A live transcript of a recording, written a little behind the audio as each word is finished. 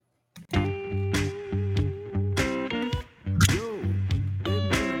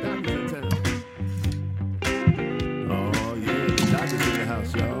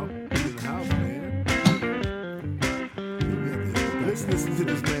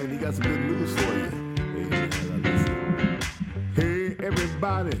got some good news for you. Hey,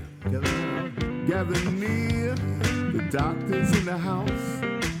 everybody, gather near. The doctor's in the house,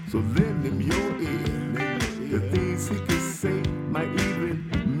 so lend him your ear. The things he can say might even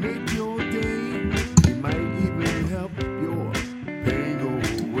make your day. He might even help your pain go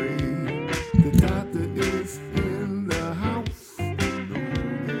away. The doctor is in the house.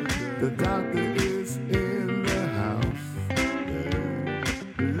 The doctor is in the house.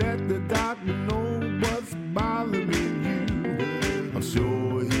 Let the doctor know what's bothering you. I'm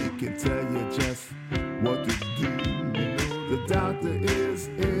sure he can tell you just what to do. The doctor is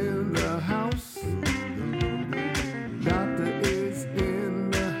in the house. Doctor is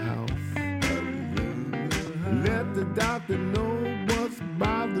in the house. Let the doctor know what's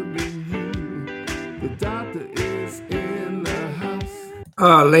bothering you. The doctor is in the house.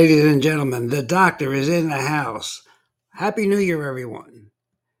 Ladies and gentlemen, the doctor is in the house. Happy New Year, everyone.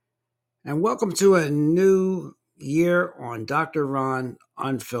 And welcome to a new year on Dr. Ron,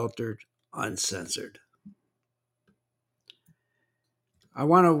 Unfiltered, Uncensored. I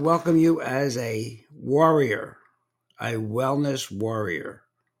want to welcome you as a warrior, a wellness warrior,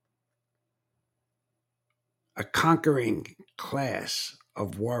 a conquering class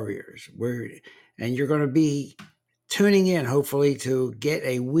of warriors. And you're going to be tuning in, hopefully, to get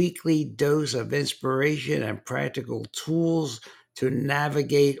a weekly dose of inspiration and practical tools to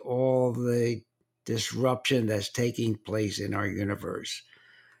navigate all the disruption that's taking place in our universe.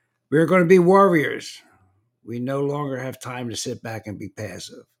 We're going to be warriors. We no longer have time to sit back and be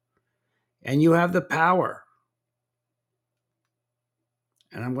passive. And you have the power.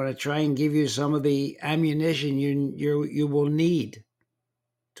 And I'm going to try and give you some of the ammunition you will need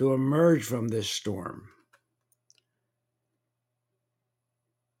to emerge from this storm.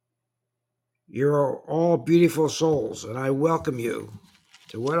 You're all beautiful souls, and I welcome you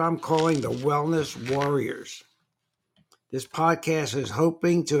to what I'm calling the Wellness Warriors. This podcast is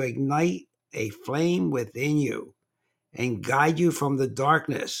hoping to ignite a flame within you and guide you from the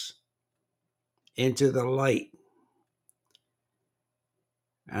darkness into the light.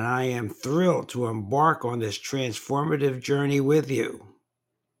 And I am thrilled to embark on this transformative journey with you.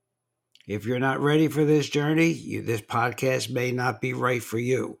 If you're not ready for this journey, this podcast may not be right for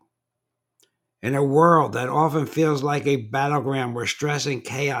you. In a world that often feels like a battleground where stress and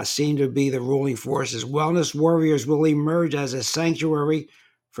chaos seem to be the ruling forces, wellness warriors will emerge as a sanctuary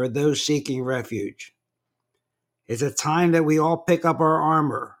for those seeking refuge. It's a time that we all pick up our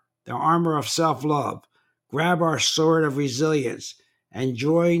armor, the armor of self-love, grab our sword of resilience, and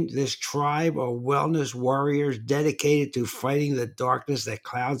join this tribe of wellness warriors dedicated to fighting the darkness that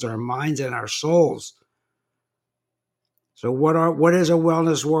clouds our minds and our souls. So what is a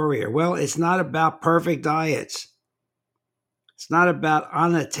wellness warrior? Well, it's not about perfect diets. It's not about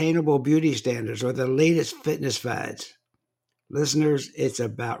unattainable beauty standards or the latest fitness fads. Listeners, it's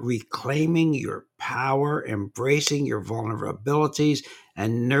about reclaiming your power, embracing your vulnerabilities,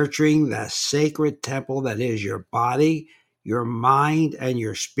 and nurturing the sacred temple that is your body, your mind, and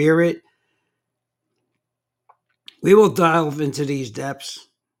your spirit. We will delve into these depths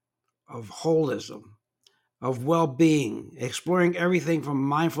of holism, of well-being, exploring everything from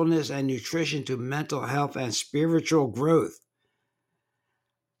mindfulness and nutrition to mental health and spiritual growth.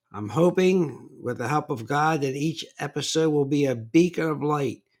 I'm hoping, with the help of God, that each episode will be a beacon of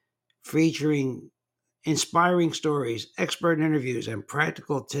light, featuring inspiring stories, expert interviews, and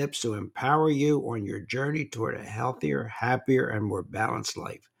practical tips to empower you on your journey toward a healthier, happier, and more balanced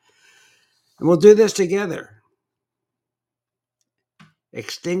life. And we'll do this together,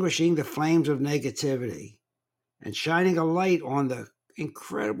 extinguishing the flames of negativity and shining a light on the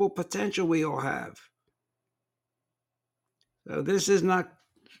incredible potential we all have. So this is not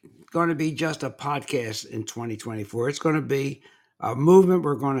going to be just a podcast in 2024. It's going to be a movement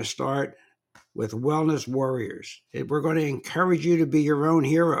we're going to start with Wellness Warriors. We're going to encourage you to be your own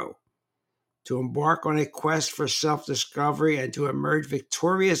hero, to embark on a quest for self-discovery, and to emerge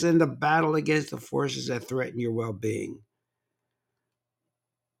victorious in the battle against the forces that threaten your well-being.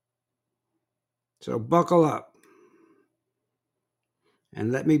 So buckle up and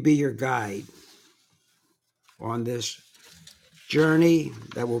let me be your guide on this journey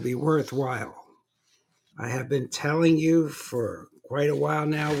that will be worthwhile. I have been telling you for quite a while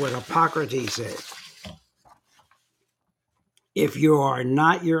now what Hippocrates said. If you are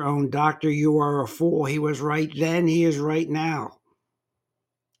not your own doctor, you are a fool. He was right then, he is right now.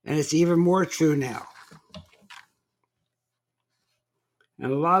 And it's even more true now.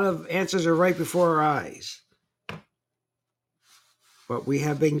 And a lot of answers are right before our eyes. But we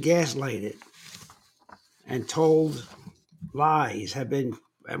have been gaslighted and told lies, have been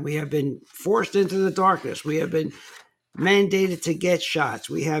and we have been forced into the darkness. We have been mandated to get shots.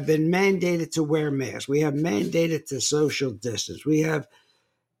 We have been mandated to wear masks. We have mandated to social distance. We have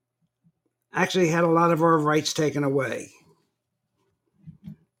actually had a lot of our rights taken away.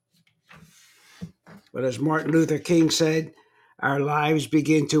 But as Martin Luther King said, our lives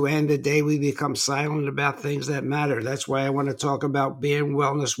begin to end the day we become silent about things that matter. That's why I want to talk about being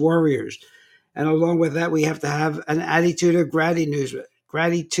wellness warriors. And along with that, we have to have an attitude of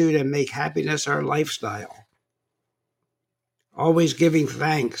gratitude and make happiness our lifestyle. Always giving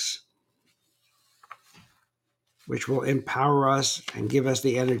thanks, which will empower us and give us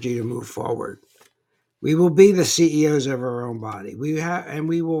the energy to move forward. We will be the CEOs of our own body.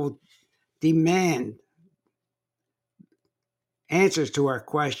 We will demand answers to our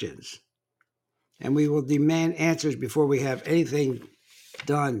questions. And we will demand answers before we have anything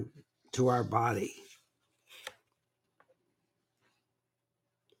done to our body.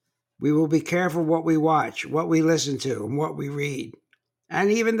 We will be careful what we watch, what we listen to, and what we read,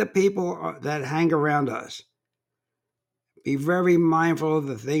 and even the people that hang around us. Be very mindful of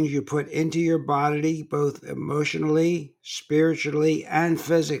the things you put into your body, both emotionally, spiritually, and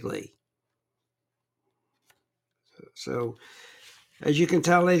physically. So, as you can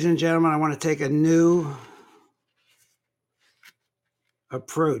tell, ladies and gentlemen, I want to take a new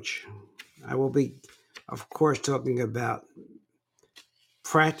approach. I will be, of course, talking about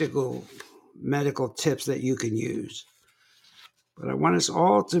practical medical tips that you can use. But I want us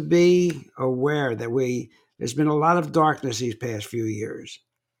all to be aware that there's been a lot of darkness these past few years.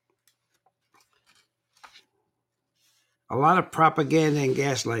 A lot of propaganda and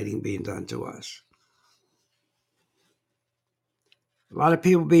gaslighting being done to us. A lot of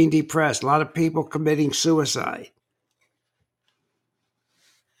people being depressed. A lot of people committing suicide.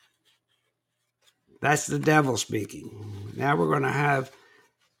 That's the devil speaking. Now we're going to have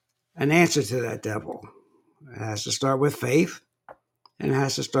an answer to that devil. It has to start with faith, and it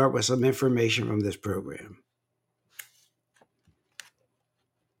has to start with some information from this program.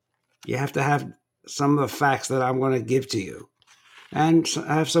 You have to have some of the facts that I'm going to give to you, and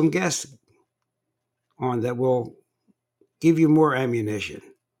I have some guests on that will give you more ammunition.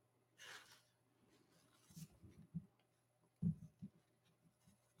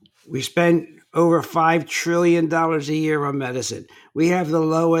 We spend over $5 trillion a year on medicine. We have the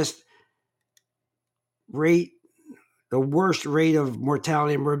lowest rate, the worst rate of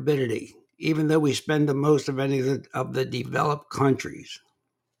mortality and morbidity, even though we spend the most of any of the developed countries.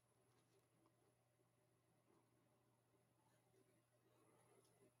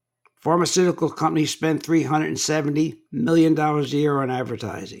 Pharmaceutical companies spend $370 million a year on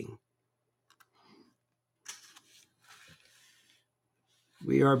advertising.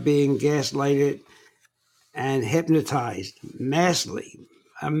 We are being gaslighted and hypnotized massively.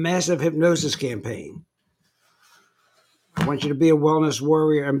 A massive hypnosis campaign. I want you to be a wellness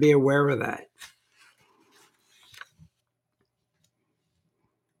warrior and be aware of that.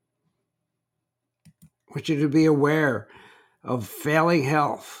 I want you to be aware of failing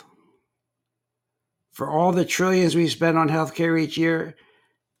health. For all the trillions we spend on healthcare each year,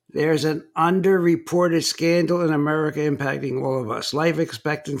 there's an underreported scandal in America impacting all of us. Life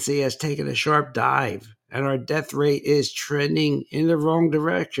expectancy has taken a sharp dive, and our death rate is trending in the wrong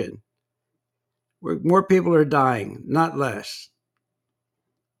direction. More people are dying, not less.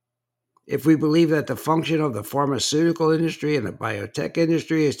 If we believe that the function of the pharmaceutical industry and the biotech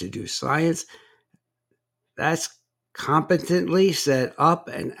industry is to do science, that's competently set up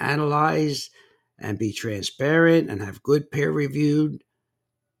and analyzed and be transparent and have good peer-reviewed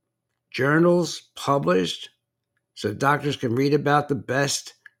journals published so doctors can read about the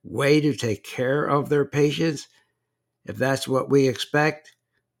best way to take care of their patients. If that's what we expect,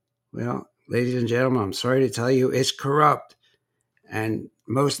 well, ladies and gentlemen, I'm sorry to tell you, it's corrupt. And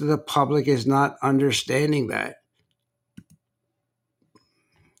most of the public is not understanding that.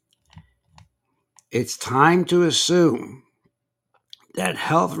 It's time to assume that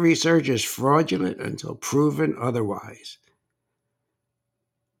health research is fraudulent until proven otherwise.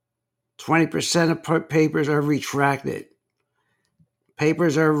 20% of papers are retracted.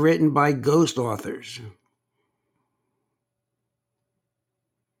 Papers are written by ghost authors.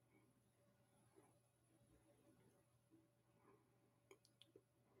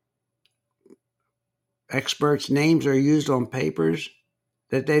 Experts' names are used on papers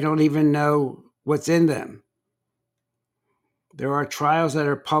that they don't even know what's in them. There are trials that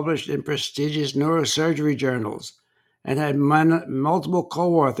are published in prestigious neurosurgery journals and had multiple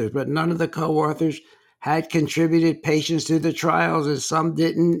co-authors, but none of the co-authors had contributed patients to the trials, and some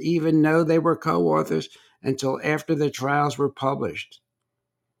didn't even know they were co-authors until after the trials were published.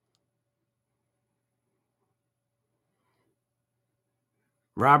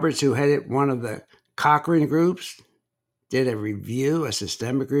 Roberts, who headed one of the Cochrane groups, did a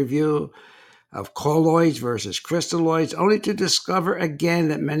systemic review of colloids versus crystalloids, only to discover again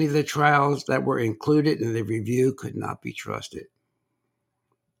that many of the trials that were included in the review could not be trusted.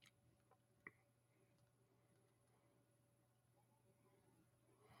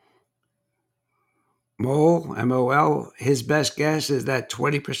 Mole, M-O-L, his best guess is that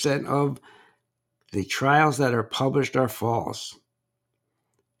 20% of the trials that are published are false.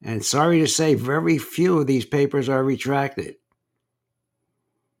 And sorry to say, very few of these papers are retracted.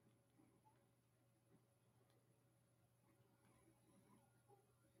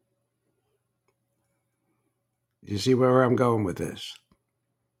 You see where I'm going with this?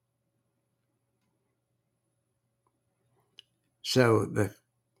 So the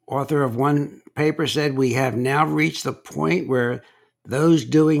author of one paper said, we have now reached the point where those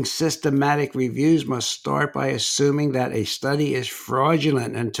doing systematic reviews must start by assuming that a study is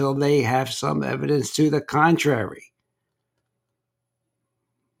fraudulent until they have some evidence to the contrary.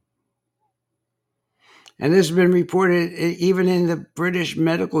 And this has been reported even in the British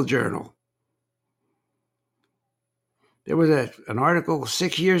Medical Journal. There was an article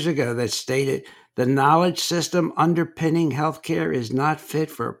 6 years ago that stated the knowledge system underpinning healthcare is not fit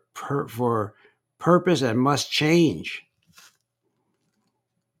for purpose and must change.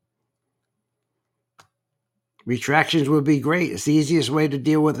 Retractions would be great. It's the easiest way to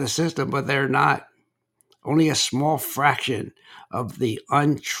deal with the system, but they're not. Only a small fraction of the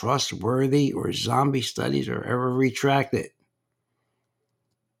untrustworthy or zombie studies are ever retracted.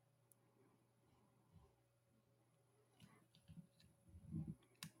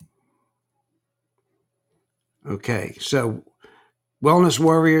 Okay, so wellness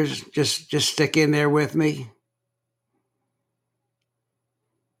warriors, just stick in there with me.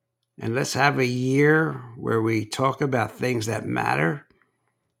 And let's have a year where we talk about things that matter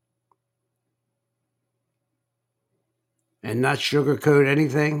and not sugarcoat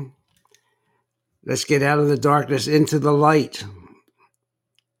anything. Let's get out of the darkness into the light.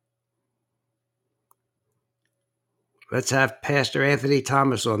 Let's have Pastor Anthony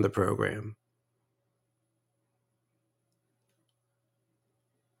Thomas on the program,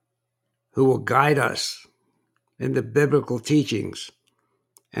 who will guide us in the biblical teachings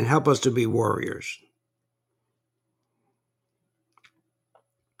and help us to be warriors.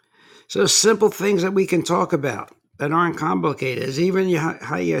 So simple things that we can talk about that aren't complicated is even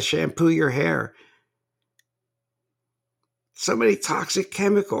how you shampoo your hair. So many toxic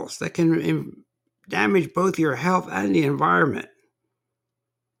chemicals that can damage both your health and the environment.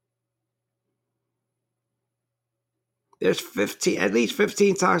 There's at least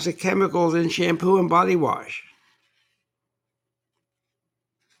 15 toxic chemicals in shampoo and body wash.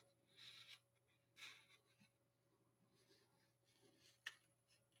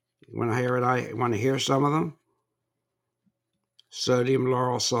 You want to hear it? I want to hear some of them. Sodium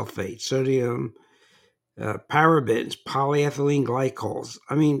lauryl sulfate, sodium parabens, polyethylene glycols.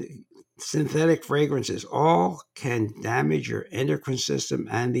 Synthetic fragrances, all can damage your endocrine system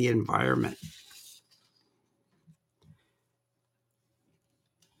and the environment.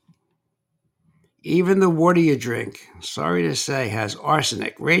 Even the water you drink, sorry to say, has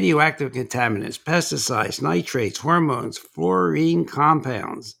arsenic, radioactive contaminants, pesticides, nitrates, hormones, fluorine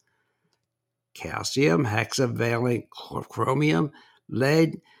compounds, calcium, hexavalent chromium,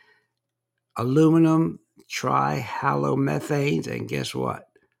 lead, aluminum, trihalomethanes, and guess what?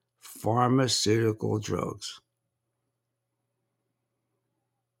 Pharmaceutical drugs.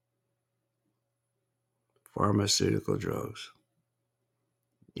 Pharmaceutical drugs.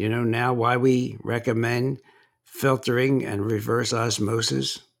 You know now why we recommend filtering and reverse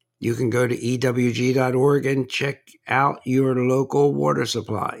osmosis? You can go to ewg.org and check out your local water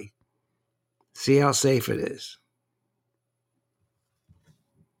supply. See how safe it is.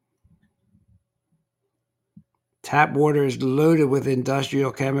 Tap water is loaded with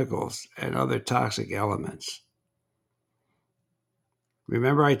industrial chemicals and other toxic elements.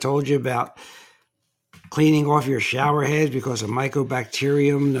 Remember I told you about cleaning off your shower heads because of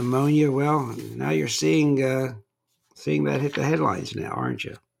mycobacterium pneumonia? Well, now you're seeing that hit the headlines now, aren't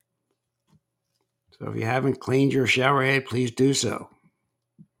you? So if you haven't cleaned your shower head, please do so.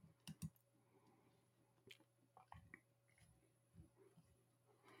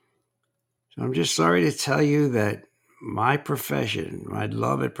 So I'm just sorry to tell you that my profession, my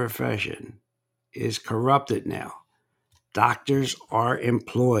beloved profession, is corrupted now. Doctors are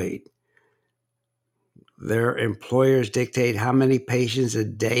employed. Their employers dictate how many patients a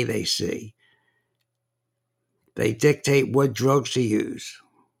day they see. They dictate what drugs to use.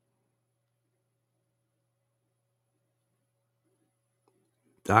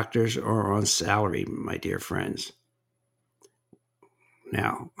 Doctors are on salary, my dear friends.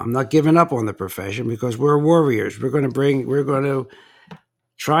 Now, I'm not giving up on the profession because we're warriors. We're going to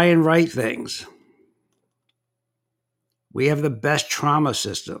try and right things. We have the best trauma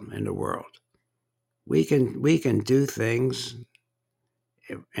system in the world. We can do things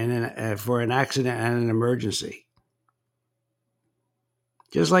for an accident and an emergency.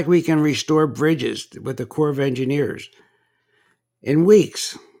 Just like we can restore bridges with the Corps of Engineers in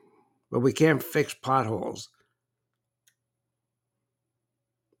weeks, but we can't fix potholes.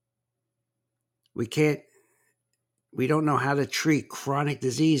 We don't know how to treat chronic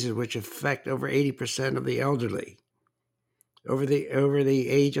diseases which affect over 80% of the elderly. Over the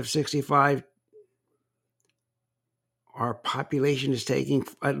age of 65, our population is taking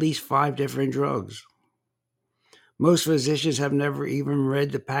at least 5 different drugs. Most physicians have never even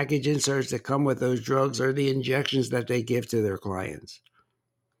read the package inserts that come with those drugs or the injections that they give to their clients.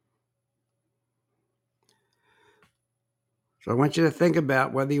 So I want you to think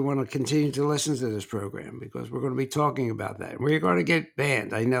about whether you want to continue to listen to this program, because we're going to be talking about that. We're going to get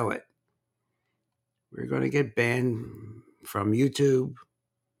banned. I know it. We're going to get banned from YouTube,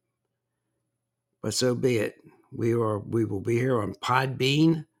 but so be it. We will be here on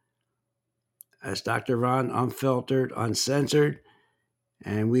Podbean as Dr. Ron, unfiltered, uncensored,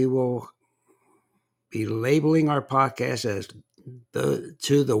 and we will be labeling our podcast as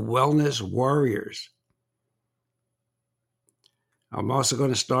to the Wellness Warriors. I'm also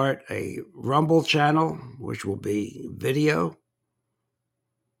going to start a Rumble channel, which will be video,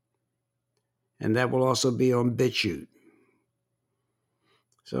 and that will also be on BitChute.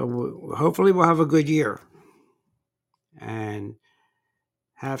 So hopefully we'll have a good year and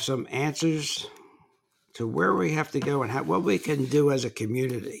have some answers to where we have to go and what we can do as a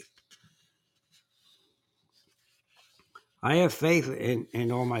community. I have faith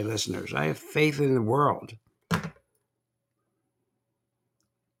in all my listeners. I have faith in the world,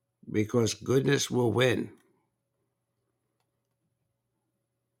 because goodness will win.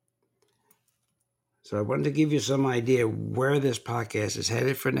 So I wanted to give you some idea where this podcast is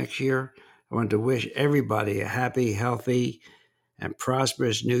headed for next year. I want to wish everybody a happy, healthy, and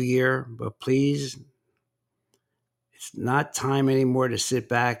prosperous new year. But please, it's not time anymore to sit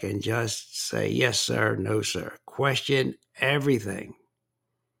back and just say, yes, sir, no, sir. Question everything.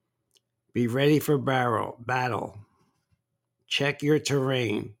 Be ready for battle. Check your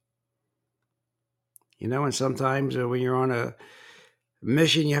terrain. And sometimes when you're on a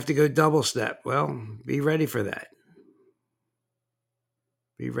mission, you have to go double step. Well, be ready for that.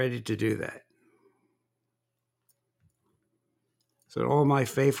 Be ready to do that. So to all my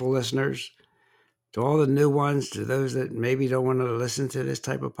faithful listeners, to all the new ones, to those that maybe don't want to listen to this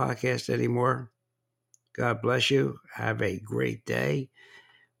type of podcast anymore, God bless you. Have a great day.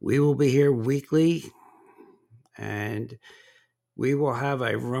 We will be here weekly, and we will have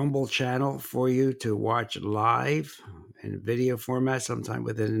a Rumble channel for you to watch live in video format sometime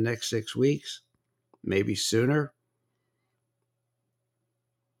within the next 6 weeks, maybe sooner.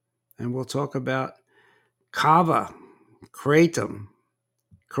 And we'll talk about kava, kratom,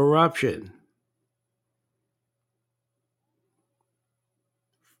 corruption,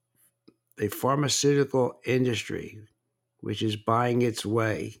 the pharmaceutical industry, which is buying its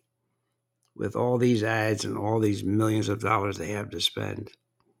way with all these ads and all these millions of dollars they have to spend.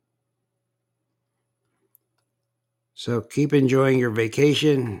 So keep enjoying your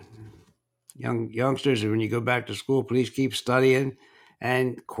vacation. Youngsters, when you go back to school, please keep studying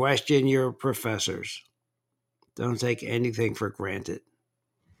and question your professors. Don't take anything for granted.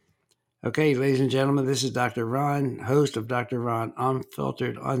 Okay, ladies and gentlemen, this is Dr. Ron, host of Dr. Ron,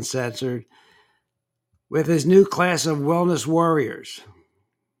 Unfiltered, Uncensored, with his new class of Wellness Warriors.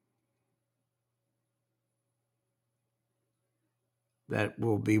 That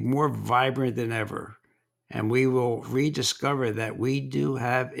will be more vibrant than ever. And we will rediscover that we do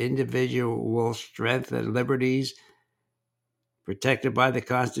have individual strength and liberties protected by the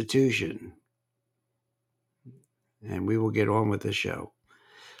Constitution. And we will get on with the show.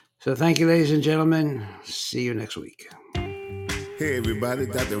 So thank you, ladies and gentlemen. See you next week. Hey, everybody.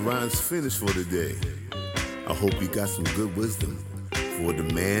 Dr. Ron's finished for today. I hope you got some good wisdom for what the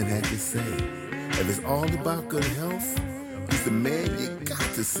man had to say. If it's all about good health, he's the man you got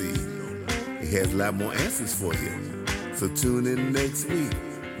to see. He has a lot more answers for you. So tune in next week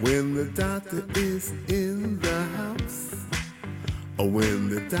when the doctor is in the house. Or when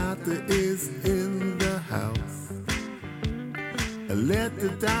the doctor is in the house. Let the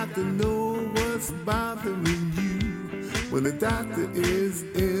doctor know what's bothering you. When the doctor is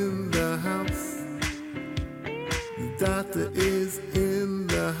in the house. The doctor is in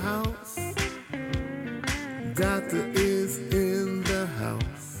the the house. Doctor is in the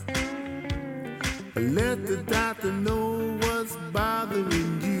house. Let the doctor know what's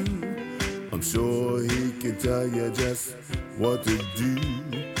bothering you. I'm sure he can tell you just what to do.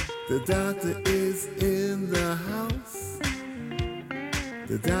 The doctor is in the house.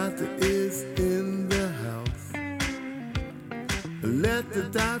 The doctor is in the house. Let the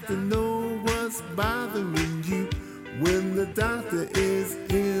doctor know what's bothering you. When the doctor is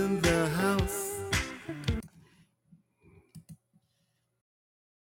in the house.